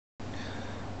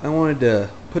I wanted to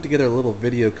put together a little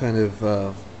video kind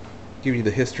of giving you the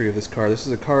history of this car. This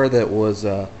is a car that was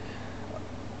a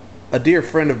dear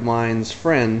friend of mine's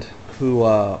friend who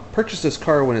purchased this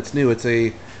car when it's new. It's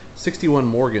a 61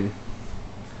 Morgan,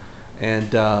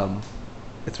 and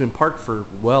it's been parked for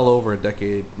well over a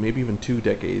decade, maybe even 2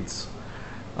 decades.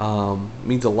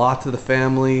 Means a lot to the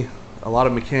family. A lot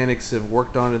of mechanics have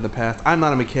worked on it in the past. I'm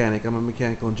not a mechanic, I'm a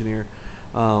mechanical engineer.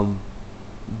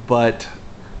 But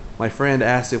my friend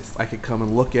asked if I could come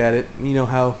and look at it. You know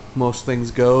how most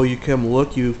things go. You come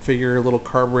look, you figure a little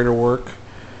carburetor work,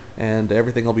 and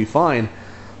everything will be fine.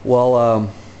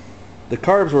 Well, the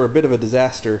carbs were a bit of a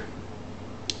disaster.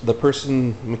 The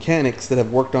mechanics that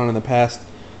have worked on it in the past,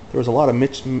 there was a lot of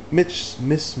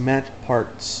mismatched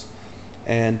parts,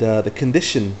 and the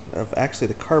condition of actually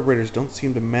the carburetors don't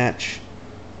seem to match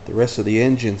the rest of the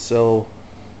engine. So,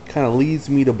 kind of leads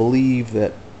me to believe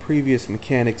that previous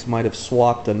mechanics might have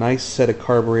swapped a nice set of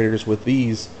carburetors with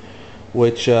these,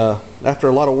 which after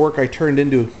a lot of work I turned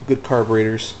into good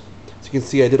carburetors. As you can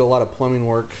see, I did a lot of plumbing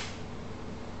work,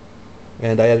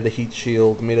 and I added a heat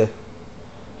shield, made a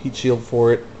heat shield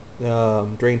for it,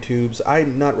 drain tubes.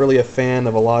 I'm not really a fan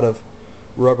of a lot of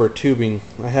rubber tubing.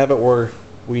 I have it where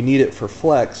we need it for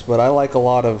flex, but I like a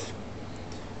lot of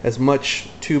as much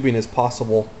tubing as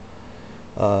possible.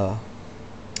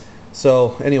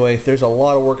 So anyway, there's a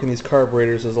lot of work in these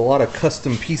carburetors. There's a lot of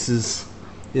custom pieces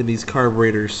in these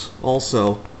carburetors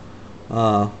also.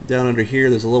 Down under here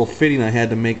there's a little fitting I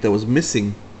had to make that was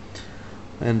missing,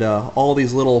 and all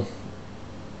these little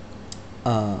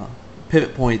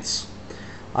pivot points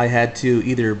I had to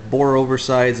either bore over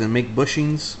sides and make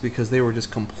bushings because they were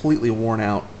just completely worn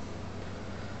out.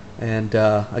 And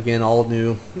again, all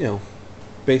new,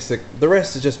 basic. The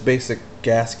rest is just basic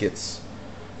gaskets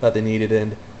that they needed,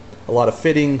 and a lot of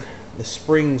fitting. The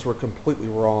springs were completely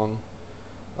wrong.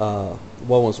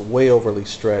 One was way overly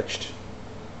stretched.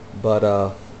 But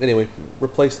anyway,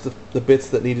 replaced the bits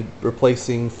that needed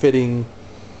replacing, fitting,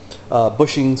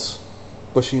 bushings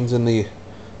in the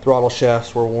throttle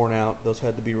shafts were worn out. Those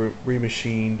had to be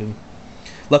remachined, and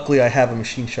luckily I have a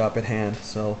machine shop at hand,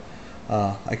 so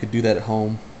I could do that at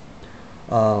home.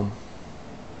 I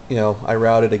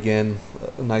routed again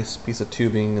a nice piece of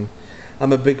tubing, and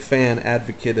I'm a big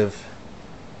advocate of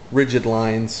rigid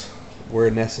lines where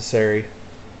necessary,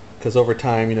 because over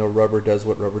time, rubber does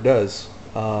what rubber does.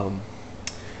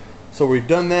 So we've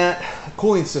done that.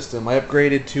 Cooling system, I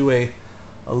upgraded to a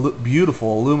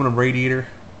beautiful aluminum radiator.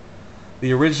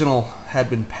 The original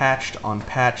had been patched on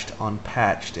patched on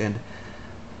patched, and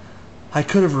I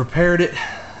could have repaired it.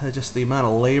 Just the amount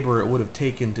of labor it would have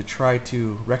taken to try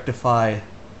to rectify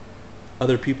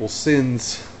other people's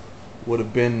sins would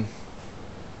have been,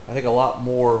 I think, a lot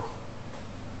more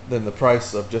than the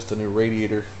price of just a new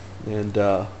radiator. And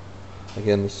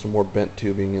again, there's some more bent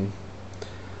tubing, and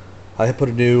I put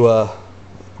a new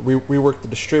reworked the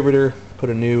distributor, put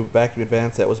a new vacuum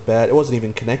advance that was bad. It wasn't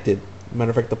even connected.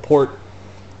 Matter of fact, the port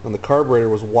on the carburetor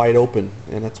was wide open,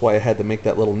 and that's why I had to make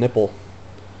that little nipple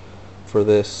for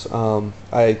this.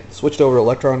 I switched over to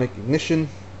electronic ignition.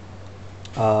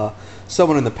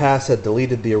 Someone in the past had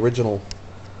deleted the original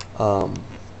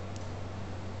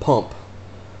pump,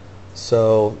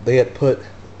 so they had put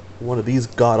one of these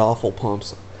god-awful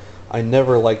pumps. I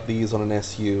never liked these on an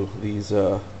SU, these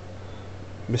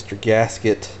Mr.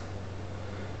 Gasket,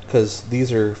 because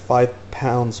these are 5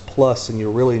 pounds plus, and you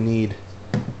really need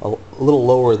a little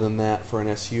lower than that for an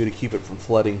SU to keep it from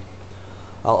flooding.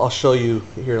 I'll show you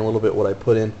here in a little bit what I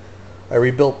put in. I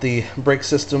rebuilt the brake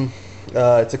system.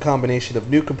 It's a combination of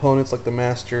new components like the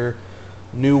master,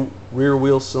 new rear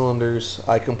wheel cylinders.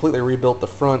 I completely rebuilt the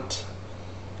front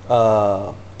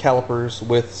calipers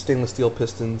with stainless steel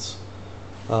pistons.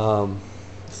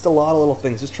 Just a lot of little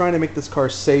things. Just trying to make this car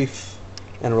safe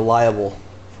and reliable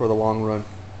for the long run.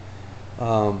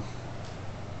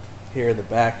 Here in the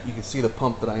back you can see the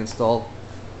pump that I installed.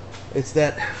 It's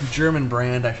that German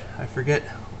brand. I forget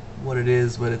what it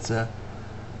is, but it's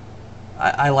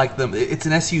I like them. It's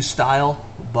an SU style,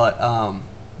 but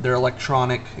they're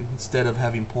electronic instead of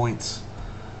having points.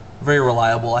 Very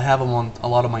reliable. I have them on a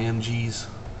lot of my MGs,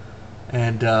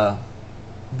 and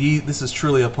this is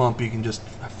truly a pump you can just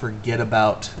forget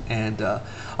about. And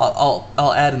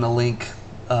I'll add in the link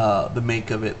the make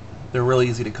of it. They're really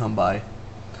easy to come by,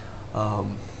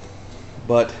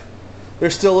 but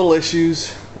there's still little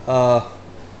issues.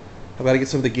 I've got to get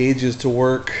some of the gauges to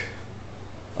work.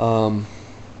 I'm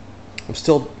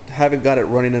still haven't got it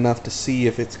running enough to see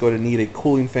if it's going to need a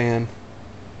cooling fan,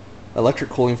 electric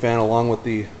cooling fan, along with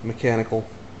the mechanical.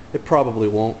 It probably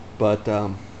won't, but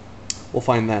we'll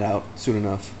find that out soon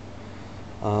enough.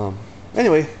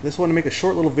 Anyway, just want to make a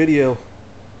short little video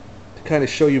to kind of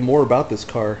show you more about this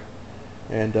car.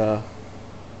 And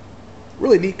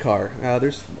really neat car.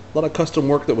 There's a lot of custom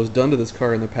work that was done to this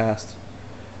car in the past.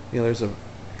 You know, there's a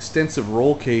extensive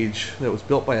roll cage that was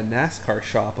built by a NASCAR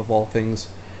shop of all things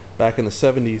back in the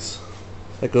 70s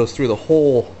that goes through the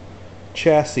whole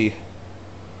chassis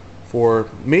for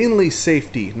mainly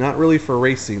safety, not really for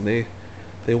racing.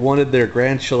 They wanted their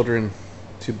grandchildren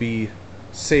to be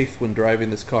safe when driving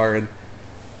this car,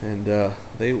 and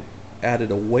they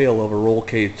added a whale of a roll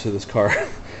cage to this car.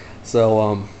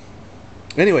 So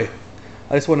anyway,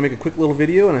 I just want to make a quick little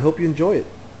video, and I hope you enjoy it.